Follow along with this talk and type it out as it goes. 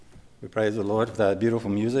We praise the Lord for that beautiful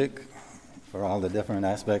music, for all the different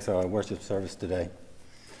aspects of our worship service today.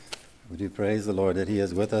 We do praise the Lord that He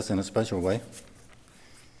is with us in a special way.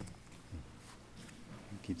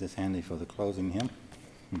 Keep this handy for the closing hymn.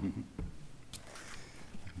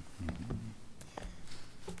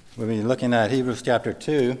 We'll be looking at Hebrews chapter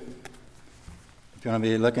 2. If you want to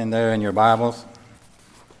be looking there in your Bibles,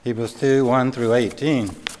 Hebrews 2, 1 through 18.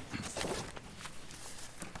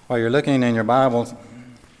 While you're looking in your Bibles,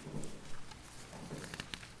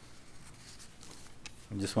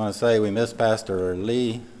 I just want to say we miss Pastor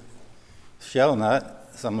Lee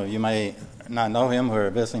Shellnut. Some of you may not know him who are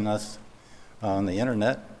visiting us on the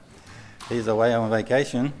internet. He's away on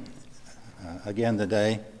vacation again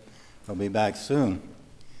today. He'll be back soon.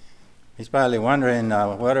 He's probably wondering,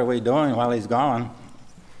 what are we doing while he's gone?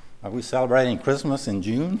 Are we celebrating Christmas in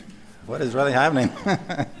June? What is really happening?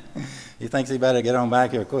 He thinks he better get on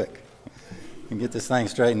back here quick and get this thing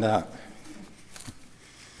straightened out.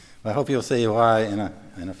 I hope you'll see why in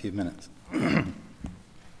a few minutes.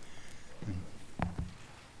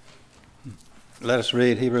 Let us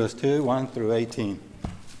read Hebrews 2, 1 through 18.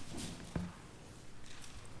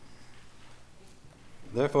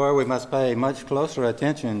 Therefore, we must pay much closer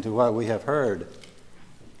attention to what we have heard,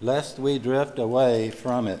 lest we drift away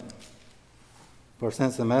from it. For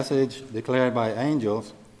since the message declared by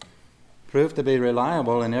angels proved to be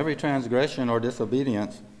reliable, in every transgression or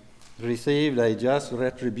disobedience received a just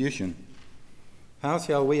retribution, how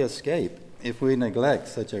shall we escape if we neglect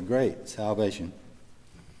such a great salvation?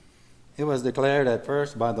 It was declared at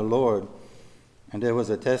first by the Lord, and it was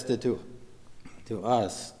attested to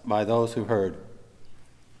us by those who heard.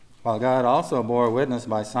 While God also bore witness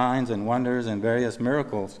by signs and wonders and various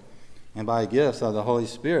miracles, and by gifts of the Holy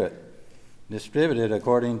Spirit, distributed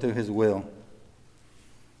according to his will.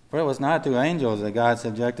 For it was not to angels that God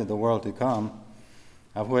subjected the world to come,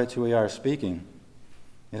 of which we are speaking.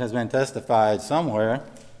 It has been testified somewhere,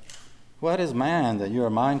 what is man that you are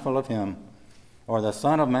mindful of him, or the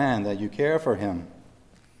Son of Man that you care for him?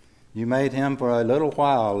 You made him for a little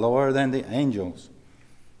while lower than the angels.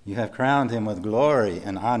 You have crowned him with glory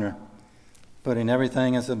and honor, putting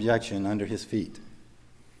everything in subjection under his feet.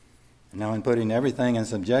 And now in putting everything in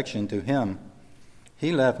subjection to him,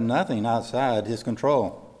 he left nothing outside his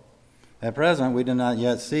control. At present, we do not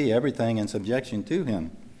yet see everything in subjection to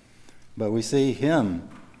him, but we see him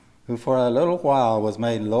who for a little while was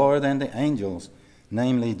made lower than the angels,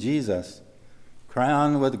 namely Jesus,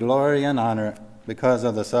 crowned with glory and honor because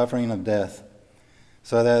of the suffering of death,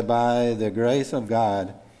 so that by the grace of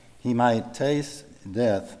God he might taste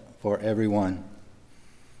death for everyone.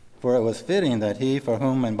 For it was fitting that he, for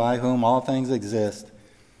whom and by whom all things exist,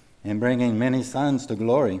 in bringing many sons to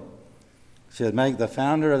glory, should make the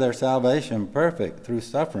founder of their salvation perfect through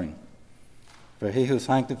suffering. For he who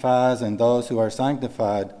sanctifies and those who are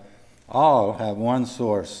sanctified all have one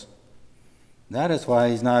source. That is why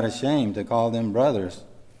he's not ashamed to call them brothers,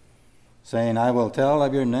 saying, I will tell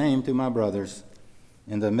of your name to my brothers.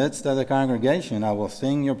 In the midst of the congregation I will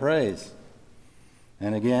sing your praise.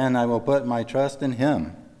 And again I will put my trust in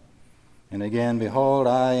him. And again, behold,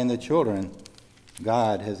 I and the children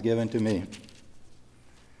God has given to me.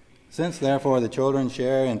 Since therefore the children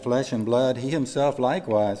share in flesh and blood, he himself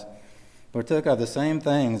likewise partook of the same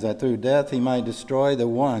things, that through death he might destroy the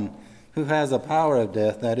one who has the power of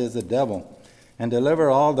death, that is, the devil, and deliver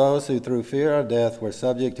all those who through fear of death were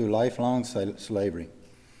subject to lifelong slavery.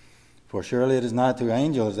 For surely it is not to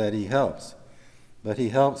angels that he helps, but he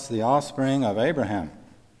helps the offspring of Abraham.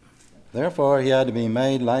 Therefore he had to be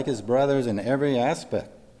made like his brothers in every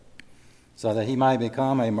aspect, so that he might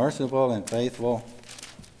become a merciful and faithful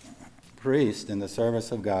priest in the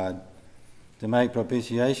service of God, to make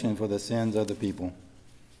propitiation for the sins of the people.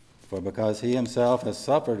 For because he himself has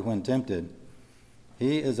suffered when tempted,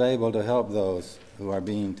 he is able to help those who are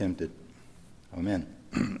being tempted. Amen.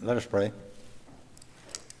 Let us pray.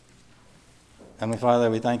 Heavenly Father,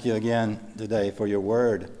 we thank you again today for your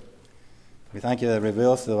word. We thank you that it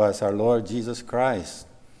reveals to us our Lord Jesus Christ.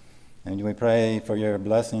 And we pray for your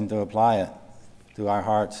blessing to apply it to our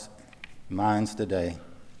hearts, minds today.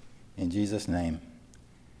 In Jesus' name,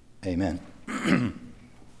 amen.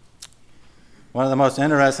 One of the most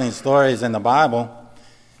interesting stories in the Bible,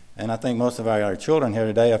 and I think most of our children here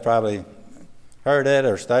today have probably heard it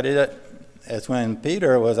or studied it, is when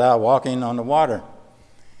Peter was out walking on the water.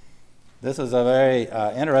 This is a very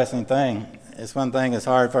interesting thing. It's one thing that's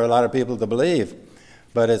hard for a lot of people to believe,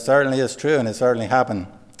 but it certainly is true, and it certainly happened.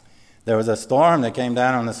 There was a storm that came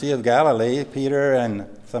down on the Sea of Galilee. Peter and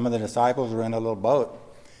some of the disciples were in a little boat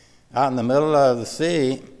out in the middle of the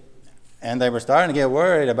sea, and they were starting to get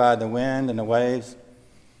worried about the wind and the waves.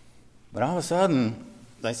 But all of a sudden,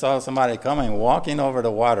 they saw somebody coming, walking over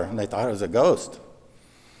the water, and they thought it was a ghost.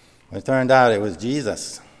 But it turned out it was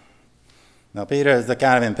Jesus. Now, Peter is the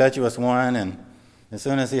kind of impetuous one, and as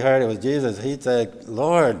soon as he heard it was Jesus, he said,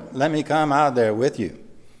 Lord, let me come out there with you.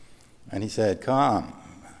 And he said, come,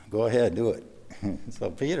 go ahead, do it. So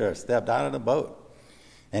Peter stepped out of the boat,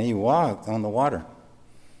 and he walked on the water.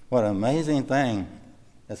 What an amazing thing.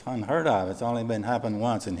 It's unheard of. It's only been happened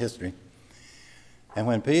once in history. And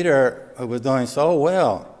when Peter, who was doing so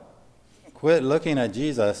well, quit looking at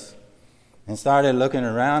Jesus and started looking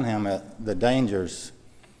around him at the dangers,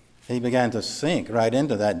 he began to sink right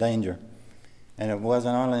into that danger. And it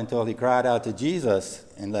wasn't only until he cried out to Jesus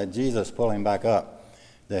and let Jesus pull him back up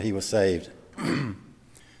that he was saved.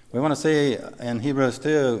 We want to see in Hebrews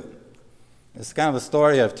 2, it's kind of a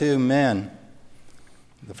story of two men,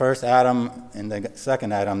 the first Adam and the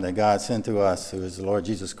second Adam that God sent to us, who is the Lord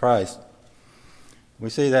Jesus Christ. We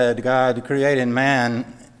see that God created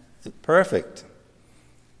man perfect,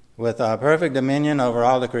 with perfect dominion over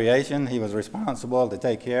all the creation. He was responsible to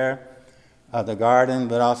take care of the garden,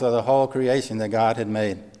 but also the whole creation that God had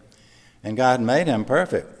made. And God made him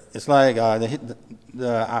perfect. It's like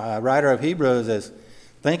the writer of Hebrews is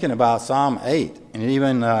thinking about Psalm 8, and he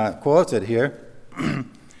even quotes it here.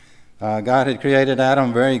 God had created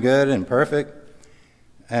Adam very good and perfect,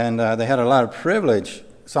 and they had a lot of privilege.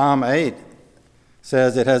 Psalm 8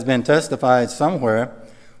 says, it has been testified somewhere,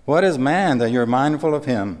 what is man that you're mindful of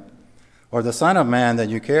him, or the son of man that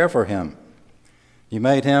you care for him? You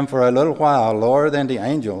made him for a little while lower than the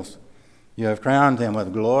angels. You have crowned him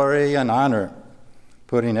with glory and honor,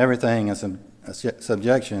 putting everything in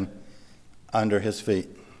subjection under his feet.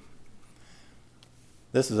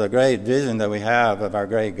 This is a great vision that we have of our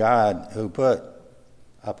great God, who put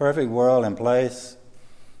a perfect world in place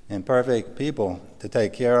and perfect people to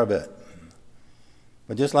take care of it.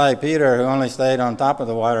 But just like Peter, who only stayed on top of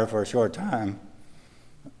the water for a short time,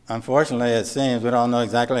 unfortunately, it seems, we don't know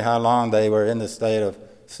exactly how long they were in the state of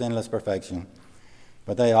sinless perfection.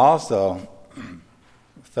 But they also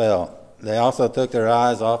fell. They also took their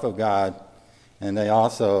eyes off of God, and they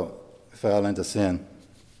also fell into sin.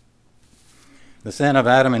 The sin of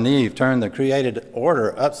Adam and Eve turned the created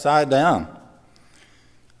order upside down.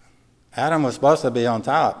 Adam was supposed to be on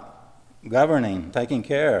top, governing, taking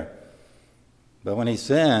care. But when he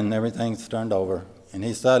sinned, everything's turned over, and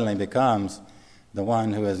he suddenly becomes the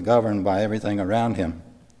one who is governed by everything around him.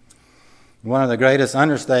 One of the greatest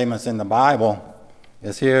understatements in the Bible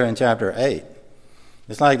is here in chapter 8.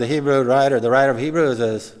 It's like the writer of Hebrews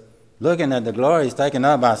is looking at the glories taken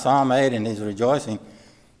up by Psalm 8, and he's rejoicing.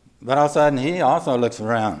 But all of a sudden, he also looks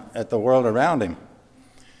around at the world around him.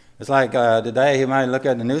 It's like today he might look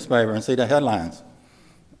at the newspaper and see the headlines.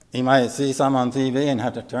 He might see some on TV and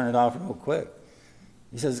have to turn it off real quick.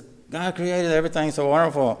 He says, God created everything so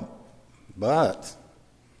wonderful, but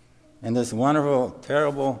in this wonderful,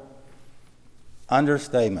 terrible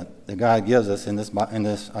understatement that God gives us in this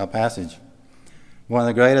passage, one of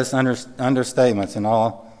the greatest understatements in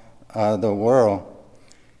all the world,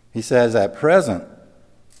 he says, at present,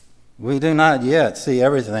 we do not yet see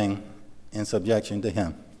everything in subjection to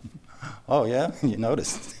him. Oh, yeah? You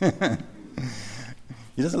noticed. You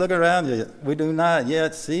just look around you. We do not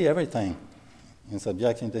yet see everything in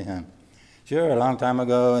subjection to him. Sure, a long time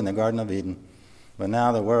ago in the Garden of Eden, but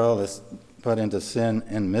now the world is put into sin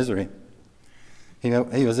and misery. He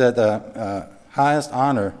was at the highest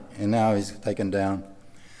honor, and now he's taken down.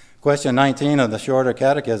 Question 19 of the Shorter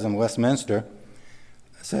Catechism, Westminster,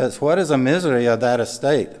 says, what is the misery of that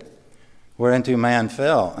estate whereinto man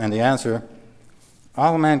fell? And the answer,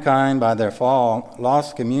 all mankind by their fall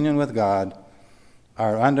lost communion with God,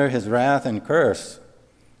 are under his wrath and curse,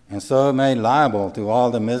 and so made liable to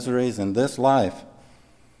all the miseries in this life,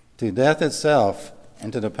 to death itself,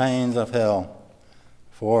 and to the pains of hell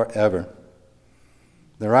forever.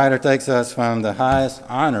 The writer takes us from the highest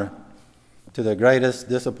honor to the greatest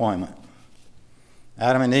disappointment.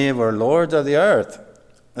 Adam and Eve were lords of the earth.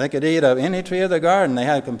 They could eat of any tree of the garden. They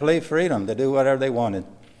had complete freedom to do whatever they wanted,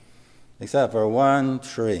 except for one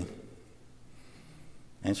tree.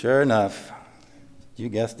 And sure enough, you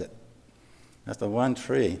guessed it, that's the one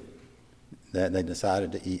tree that they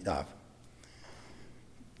decided to eat of.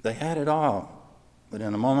 They had it all, but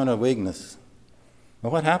in a moment of weakness.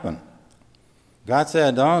 But what happened? God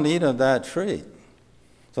said, don't eat of that tree.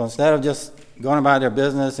 So instead of just going about their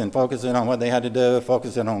business and focusing on what they had to do,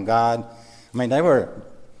 focusing on God, they were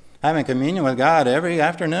having communion with God every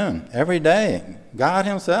afternoon, every day. God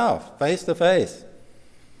himself, face to face.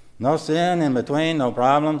 No sin in between, no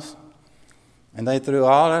problems. And they threw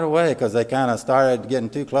all that away because they kind of started getting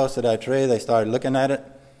too close to that tree. They started looking at it.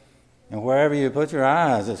 And wherever you put your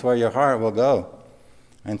eyes, it's where your heart will go.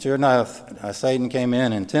 And sure enough, Satan came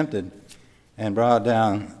in and tempted and brought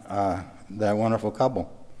down that wonderful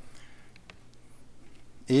couple.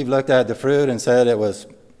 Eve looked at the fruit and said it was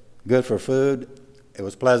good for food, it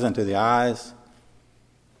was pleasant to the eyes,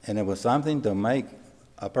 and it was something to make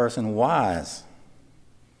a person wise.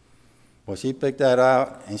 Well, she picked that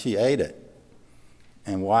out and she ate it.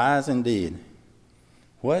 And wise indeed.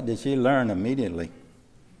 What did she learn immediately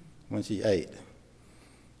when she ate?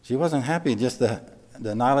 She wasn't happy just the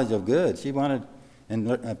knowledge of good. She wanted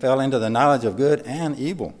and fell into the knowledge of good and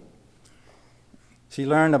evil. She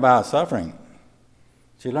learned about suffering.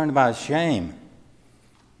 She learned about shame.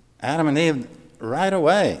 Adam and Eve, right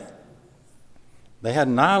away, they had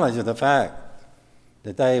knowledge of the fact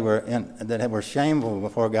that they were shameful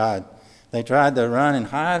before God. They tried to run and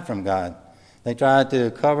hide from God. They tried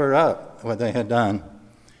to cover up what they had done,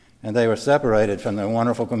 and they were separated from their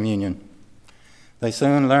wonderful communion. They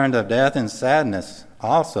soon learned of death and sadness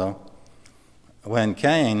also when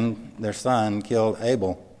Cain, their son, killed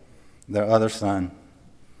Abel, their other son.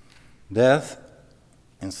 Death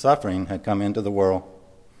and suffering had come into the world.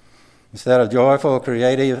 Instead of joyful,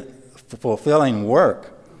 creative, fulfilling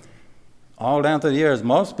work, all down through the years,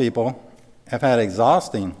 most people have had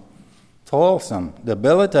exhausting, toilsome,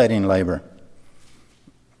 debilitating labor,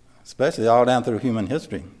 especially all down through human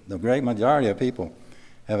history. The great majority of people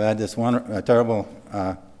have had this terrible,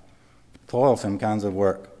 toilsome kinds of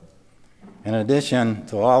work. In addition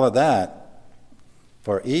to all of that,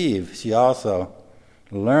 for Eve, she also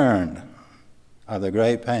learned of the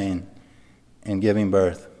great pain in giving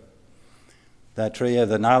birth. That tree of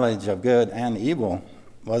the knowledge of good and evil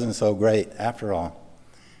wasn't so great after all.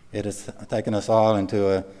 It has taken us all into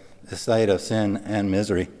a state of sin and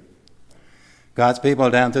misery. God's people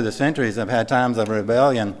down through the centuries have had times of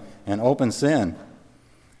rebellion and open sin.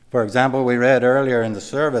 For example, we read earlier in the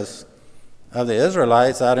service of the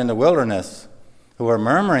Israelites out in the wilderness who were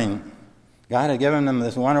murmuring. God had given them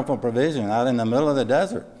this wonderful provision out in the middle of the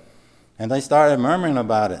desert, and they started murmuring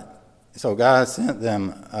about it. So God sent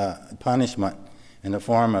them punishment in the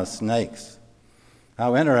form of snakes.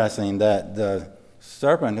 How interesting that the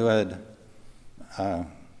serpent who had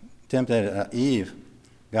tempted Eve,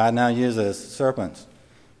 God now uses serpents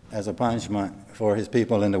as a punishment for his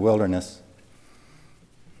people in the wilderness.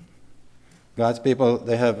 God's people,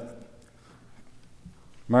 they have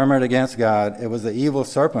murmured against God. It was the evil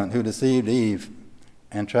serpent who deceived Eve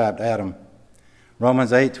and trapped Adam.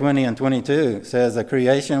 Romans 8:20 and 22 says the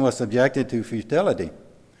creation was subjected to futility,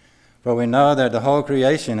 for we know that the whole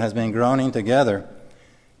creation has been groaning together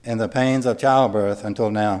in the pains of childbirth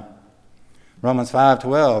until now. Romans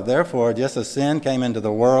 5:12, therefore, just as sin came into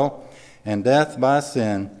the world, and death by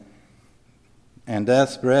sin, and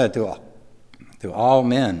death spread to all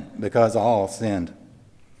men because all sinned.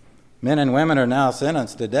 Men and women are now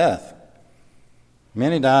sentenced to death.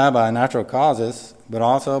 Many die by natural causes, but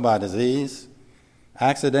also by disease,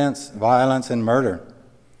 accidents, violence, and murder.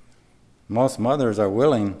 Most mothers are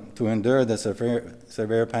willing to endure the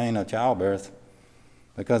severe pain of childbirth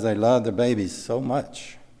because they love their babies so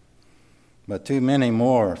much. But too many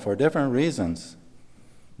more, for different reasons,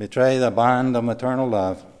 betray the bond of maternal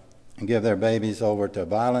love and give their babies over to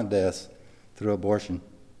violent deaths through abortion.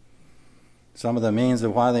 Some of the means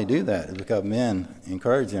of why they do that is because men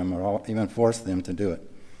encourage them or even force them to do it.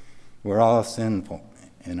 We're all sinful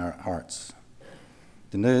in our hearts.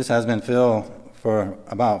 The news has been filled for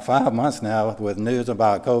about 5 months now with news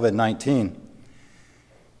about COVID-19.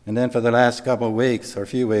 And then for the last couple of weeks or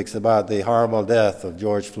few weeks about the horrible death of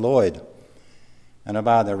George Floyd and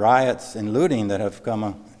about the riots and looting that have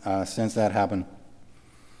come since that happened.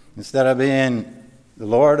 Instead of being the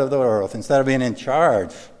Lord of the world, instead of being in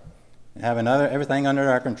charge and having everything under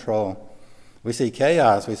our control, we see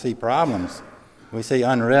chaos, we see problems, we see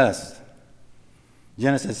unrest.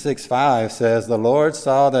 Genesis 6:5 says, the Lord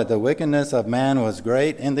saw that the wickedness of man was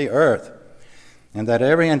great in the earth, and that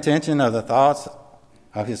every intention of the thoughts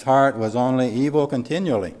of his heart was only evil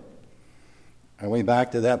continually. Are we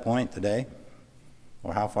back to that point today?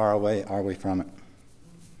 Or how far away are we from it?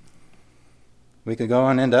 We could go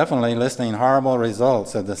on indefinitely listing horrible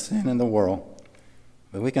results of the sin in the world,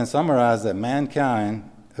 but we can summarize that mankind,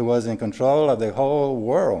 who was in control of the whole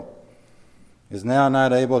world, is now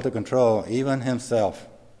not able to control even himself.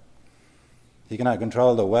 He cannot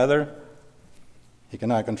control the weather. He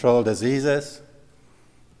cannot control diseases,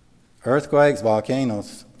 earthquakes,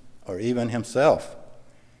 volcanoes, or even himself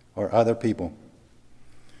or other people.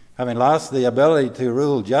 Having lost the ability to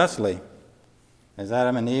rule justly, as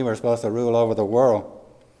Adam and Eve were supposed to rule over the world,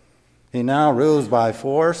 he now rules by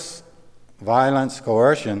force, violence,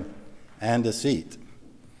 coercion, and deceit.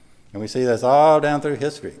 And we see this all down through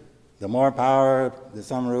history. The more power that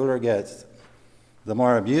some ruler gets, the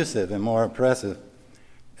more abusive and more oppressive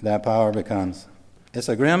that power becomes. It's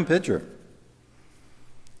a grim picture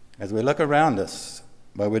as we look around us,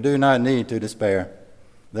 but we do not need to despair.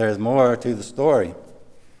 There is more to the story.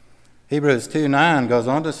 Hebrews 2:9 goes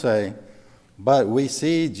on to say, "But we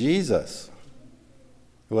see Jesus,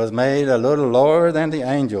 who was made a little lower than the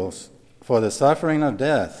angels for the suffering of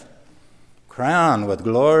death, crowned with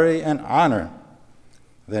glory and honor,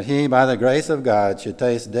 that he, by the grace of God, should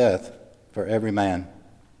taste death for every man."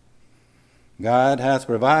 God has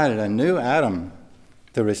provided a new Adam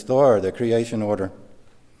to restore the creation order.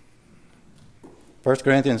 1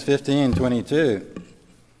 Corinthians 15:22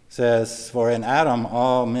 says, "For in Adam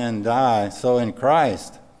all men die, so in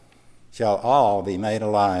Christ shall all be made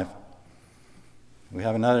alive." We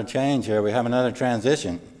have another change here. We have another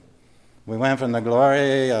transition. We went from the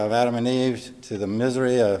glory of Adam and Eve to the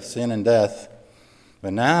misery of sin and death.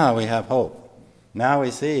 But now we have hope. Now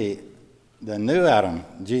we see the new Adam,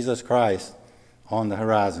 Jesus Christ, on the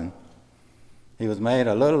horizon. He was made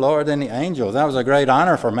a little lower than the angels. That was a great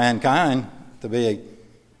honor for mankind, to be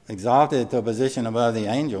exalted to a position above the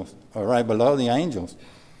angels, or right below the angels.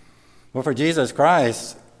 But for Jesus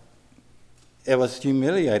Christ, it was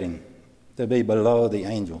humiliating to be below the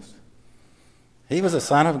angels. He was the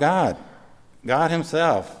Son of God. God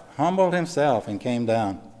himself humbled himself and came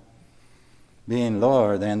down, being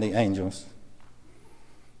lower than the angels.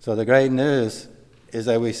 So the great news is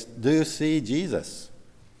that we do see Jesus.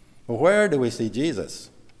 Well, where do we see Jesus?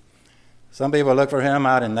 Some people look for him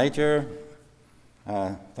out in nature.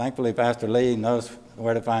 Thankfully, Pastor Lee knows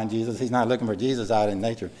where to find Jesus. He's not looking for Jesus out in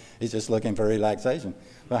nature. He's just looking for relaxation.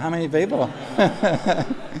 But how many people? How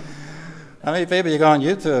many people you go on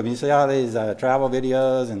YouTube, you see all these travel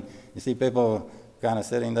videos, and you see people kind of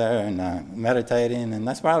sitting there and meditating, and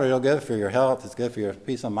that's probably real good for your health. It's good for your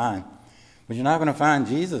peace of mind. But you're not going to find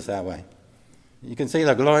Jesus that way. You can see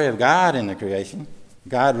the glory of God in the creation.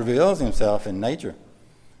 God reveals himself in nature,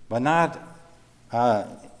 but not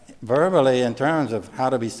verbally in terms of how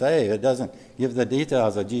to be saved. It doesn't give the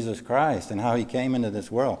details of Jesus Christ and how he came into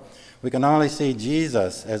this world. We can only see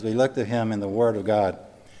Jesus as we look to him in the Word of God,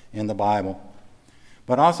 in the Bible.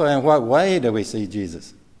 But also, in what way do we see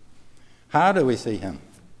Jesus? How do we see him?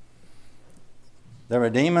 There were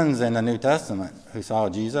demons in the New Testament who saw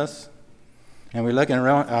Jesus. And we look in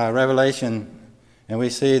Revelation, and we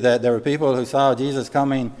see that there were people who saw Jesus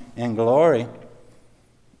coming in glory,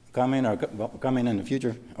 coming in the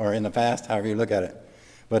future or in the past, however you look at it.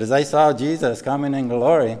 But as they saw Jesus coming in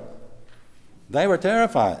glory, they were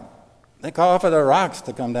terrified. They called for the rocks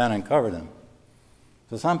to come down and cover them.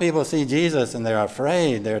 So some people see Jesus and they're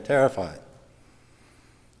afraid, they're terrified.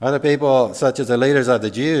 Other people, such as the leaders of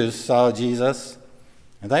the Jews, saw Jesus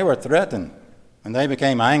and they were threatened and they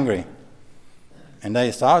became angry. And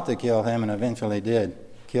they sought to kill him and eventually did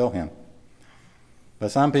kill him.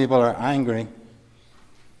 But some people are angry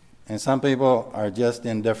and some people are just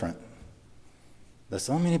indifferent. There's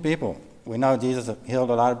so many people. We know Jesus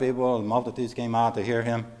healed a lot of people. The multitudes came out to hear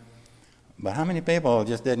him. But how many people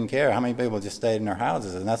just didn't care? How many people just stayed in their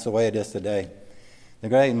houses? And that's the way it is today. The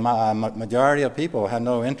great majority of people have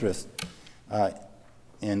no interest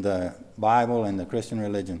in the Bible and the Christian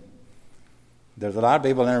religion. There's a lot of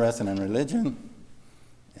people interested in religion,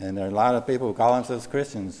 and there are a lot of people who call themselves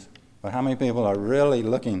Christians. But how many people are really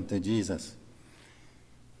looking to Jesus?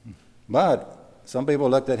 But some people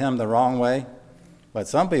looked at him the wrong way, but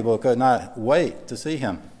some people could not wait to see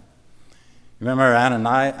him. Remember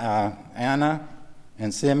Anna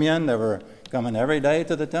and Simeon? They were coming every day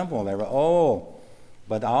to the temple. They were old,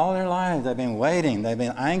 but all their lives they've been waiting. They've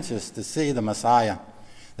been anxious to see the Messiah.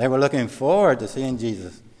 They were looking forward to seeing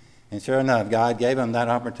Jesus. And sure enough, God gave them that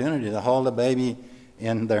opportunity to hold the baby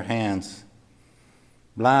in their hands.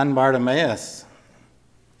 Blind Bartimaeus,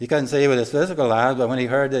 he couldn't see with his physical eyes, but when he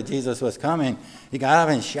heard that Jesus was coming, he got up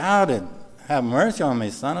and shouted, "Have mercy on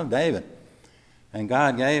me, Son of David." And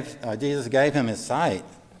Jesus gave him his sight.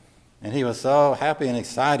 And he was so happy and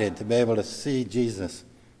excited to be able to see Jesus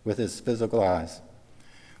with his physical eyes.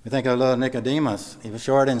 We think of little Nicodemus. He was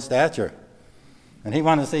short in stature. And he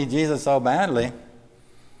wanted to see Jesus so badly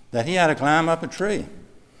that he had to climb up a tree.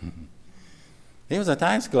 He was a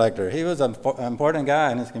tax collector. He was an important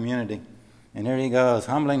guy in his community. And here he goes,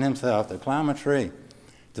 humbling himself to climb a tree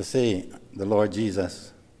to see the Lord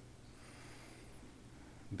Jesus.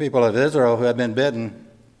 The people of Israel who had been bitten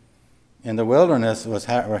in the wilderness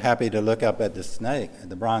were happy to look up at the snake, at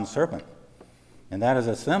the bronze serpent. And that is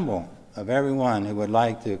a symbol of everyone who would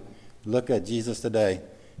like to look at Jesus today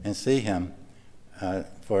and see him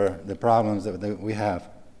for the problems that we have.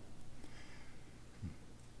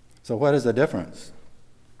 So what is the difference?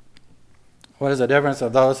 What is the difference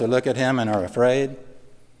of those who look at him and are afraid,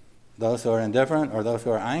 those who are indifferent, or those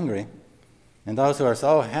who are angry, and those who are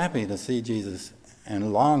so happy to see Jesus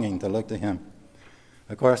and longing to look to him?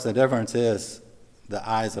 Of course, the difference is the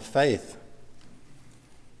eyes of faith.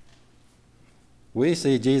 We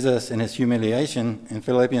see Jesus in his humiliation in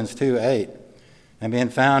Philippians 2:8. And being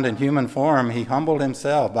found in human form, he humbled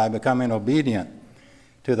himself by becoming obedient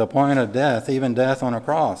to the point of death, even death on a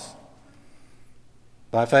cross.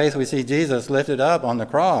 By faith, we see Jesus lifted up on the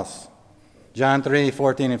cross. John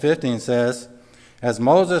 3:14 and 15 says, "As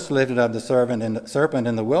Moses lifted up the serpent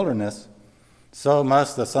in the wilderness, so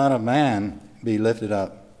must the Son of Man be lifted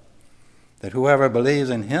up, that whoever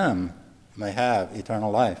believes in him may have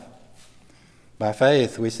eternal life." By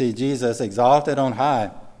faith, we see Jesus exalted on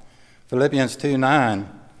high. Philippians 2:9,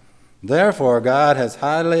 "Therefore God has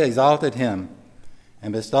highly exalted him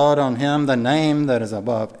and bestowed on him the name that is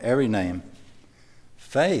above every name."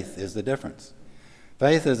 Faith is the difference.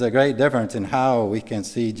 Faith is a great difference in how we can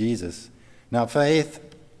see Jesus. Now, faith,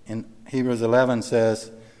 in Hebrews 11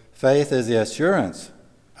 says, faith is the assurance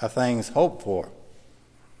of things hoped for,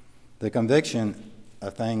 the conviction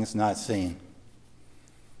of things not seen.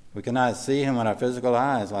 We cannot see him with our physical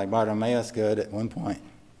eyes like Bartimaeus could at one point,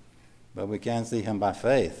 but we can see him by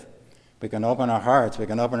faith. We can open our hearts, we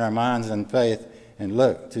can open our minds in faith and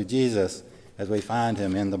look to Jesus as we find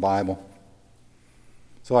him in the Bible.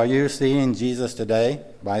 So are you seeing Jesus today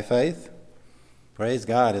by faith? Praise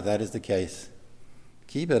God if that is the case.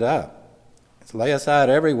 Keep it up. Let's lay aside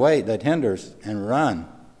every weight that hinders and run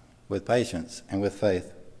with patience and with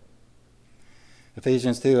faith.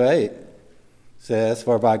 Ephesians 2:8 says,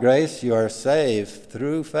 "For by grace you are saved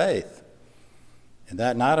through faith, and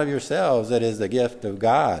that not of yourselves, it is the gift of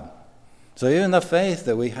God." So even the faith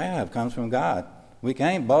that we have comes from God. We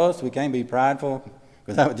can't boast, we can't be prideful,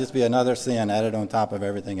 because that would just be another sin added on top of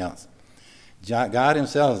everything else. God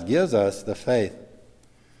himself gives us the faith.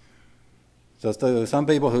 So to some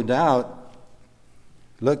people who doubt,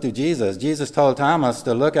 look to Jesus. Jesus told Thomas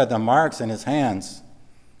to look at the marks in his hands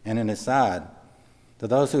and in his side. To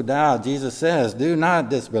those who doubt, Jesus says, "Do not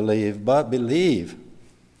disbelieve, but believe."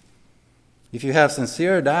 If you have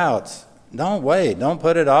sincere doubts, don't wait, don't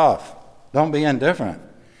put it off, don't be indifferent.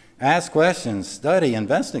 Ask questions, study,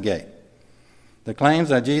 investigate. The claims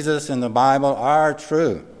of Jesus in the Bible are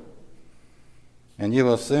true, and you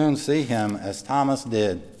will soon see him as Thomas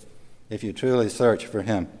did if you truly search for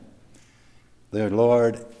him, their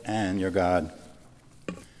Lord and your God.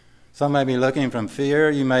 Some may be looking from fear.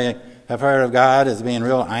 You may have heard of God as being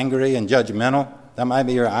real angry and judgmental. That might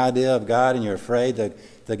be your idea of God, and you're afraid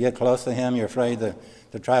to get close to him. You're afraid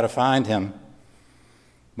to try to find him.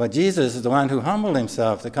 But Jesus is the one who humbled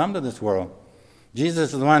himself to come to this world.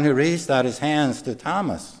 Jesus is the one who reached out his hands to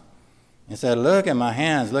Thomas and said, "Look at my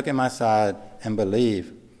hands, look at my side, and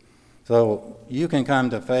believe." So you can come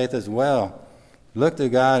to faith as well. Look to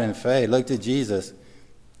God in faith. Look to Jesus.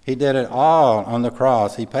 He did it all on the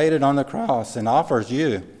cross. He paid it on the cross and offers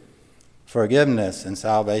you forgiveness and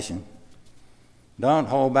salvation. Don't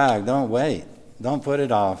hold back. Don't wait. Don't put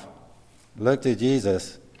it off. Look to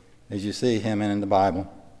Jesus as you see him in the Bible.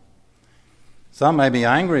 Some may be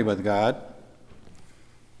angry with God.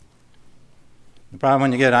 The problem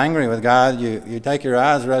when you get angry with God, you take your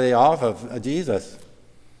eyes really off of Jesus.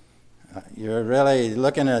 You're really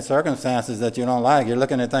looking at circumstances that you don't like. You're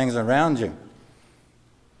looking at things around you.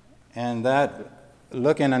 And that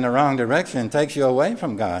looking in the wrong direction takes you away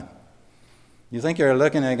from God. You think you're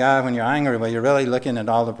looking at God when you're angry, but you're really looking at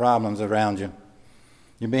all the problems around you.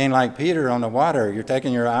 You're being like Peter on the water. You're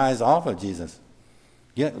taking your eyes off of Jesus.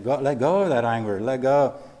 Let go of that anger. Let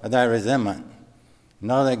go of that resentment.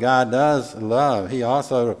 Know that God does love. He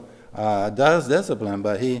also does discipline,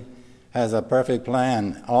 but he has a perfect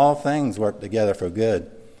plan. All things work together for good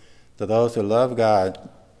to those who love God,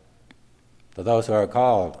 to those who are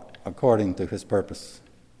called according to his purpose.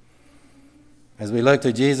 As we look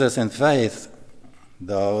to Jesus in faith,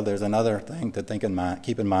 though, there's another thing to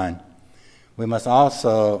keep in mind. We must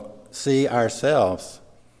also see ourselves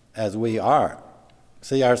as we are.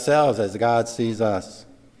 See ourselves as God sees us.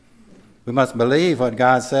 We must believe what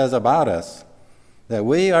God says about us, that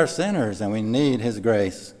we are sinners and we need his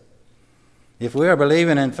grace. If we are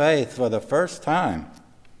believing in faith for the first time,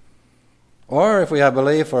 or if we have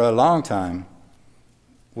believed for a long time,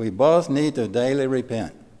 we both need to daily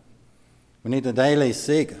repent. We need to daily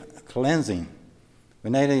seek cleansing.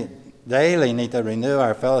 We daily need to renew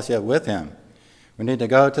our fellowship with him. We need to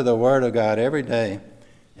go to the Word of God every day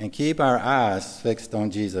and keep our eyes fixed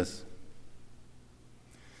on Jesus.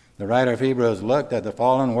 The writer of Hebrews looked at the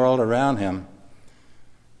fallen world around him,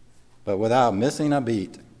 but without missing a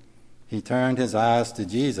beat, he turned his eyes to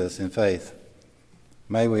Jesus in faith.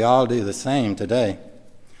 May we all do the same today.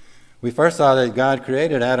 We first saw that God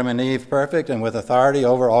created Adam and Eve perfect and with authority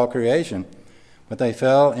over all creation, but they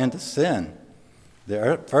fell into sin.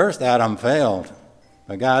 The first Adam failed,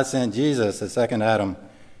 but God sent Jesus, the second Adam,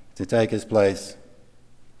 to take his place.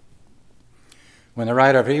 When the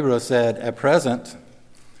writer of Hebrews said, "At present,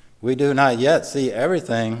 we do not yet see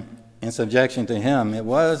everything in subjection to him," it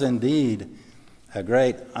was indeed a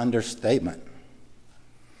great understatement.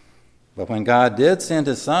 But when God did send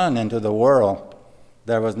his Son into the world,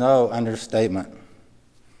 there was no understatement.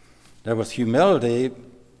 There was humility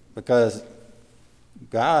because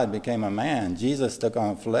God became a man. Jesus took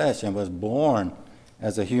on flesh and was born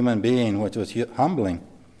as a human being, which was humbling.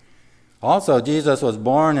 Also, Jesus was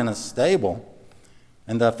born in a stable,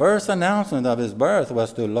 and the first announcement of his birth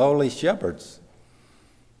was to lowly shepherds.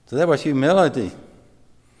 So there was humility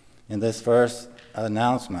in this first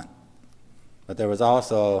announcement, but there was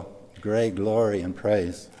also great glory and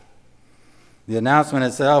praise. The announcement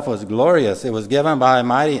itself was glorious. It was given by a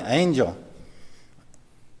mighty angel.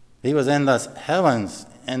 He was in the heavens,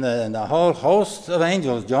 and the whole host of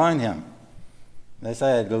angels joined him. They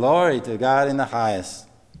said, "Glory to God in the highest,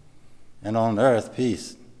 and on earth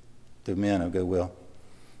peace to men of good will."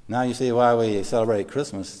 Now you see why we celebrate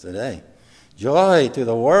Christmas today. Joy to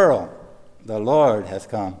the world, the Lord has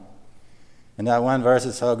come. And that one verse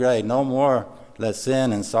is so great. No more let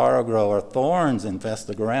sin and sorrow grow, or thorns infest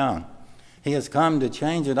the ground. He has come to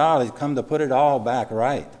change it all. He's come to put it all back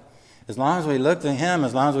right. As long as we look to him,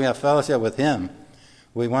 as long as we have fellowship with him,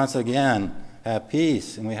 we once again have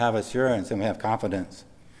peace, and we have assurance, and we have confidence.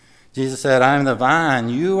 Jesus said, "I am the vine,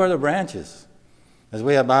 you are the branches." As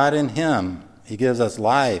we abide in him, he gives us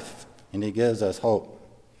life, and he gives us hope.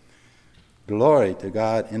 Glory to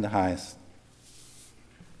God in the highest.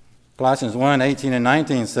 Colossians 1:18 and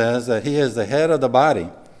 19 says that he is the head of the body,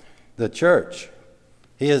 the church.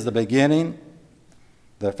 He is the beginning,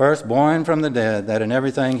 the firstborn from the dead, that in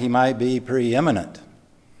everything he might be preeminent.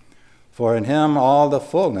 For in him all the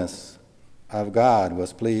fullness of God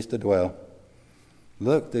was pleased to dwell.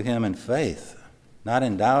 Look to him in faith, not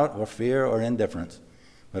in doubt or fear or indifference,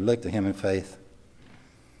 but look to him in faith.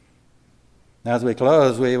 Now, as we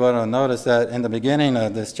close, we want to notice that in the beginning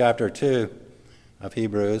of this chapter 2 of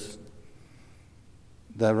Hebrews,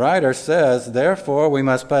 the writer says, "Therefore we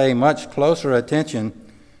must pay much closer attention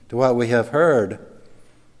to what we have heard,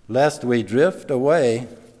 lest we drift away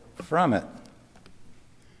from it.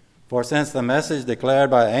 For since the message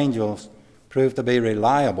declared by angels proved to be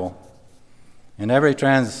reliable, and every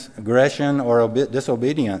transgression or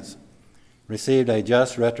disobedience received a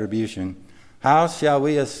just retribution, how shall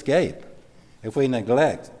we escape if we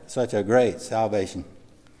neglect such a great salvation?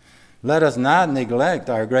 Let us not neglect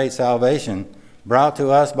our great salvation brought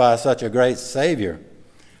to us by such a great Savior.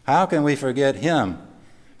 How can we forget him?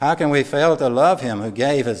 How can we fail to love him who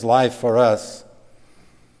gave his life for us?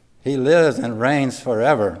 He lives and reigns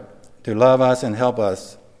forever to love us and help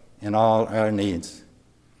us in all our needs."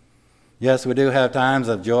 Yes, we do have times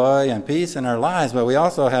of joy and peace in our lives, but we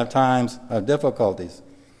also have times of difficulties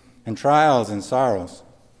and trials and sorrows.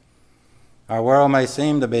 Our world may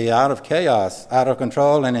seem to be out of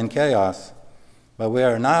control and in chaos, but we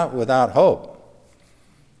are not without hope.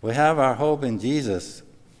 We have our hope in Jesus.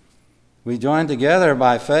 We join together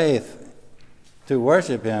by faith to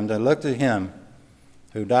worship him, to look to him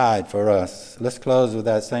who died for us. Let's close with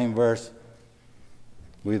that same verse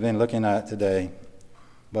we've been looking at today.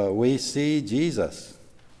 "But we see Jesus,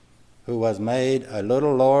 who was made a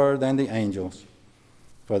little lower than the angels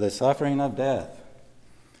for the suffering of death,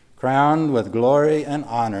 crowned with glory and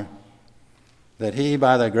honor, that he,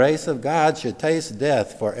 by the grace of God, should taste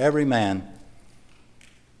death for every man."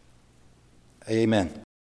 Amen.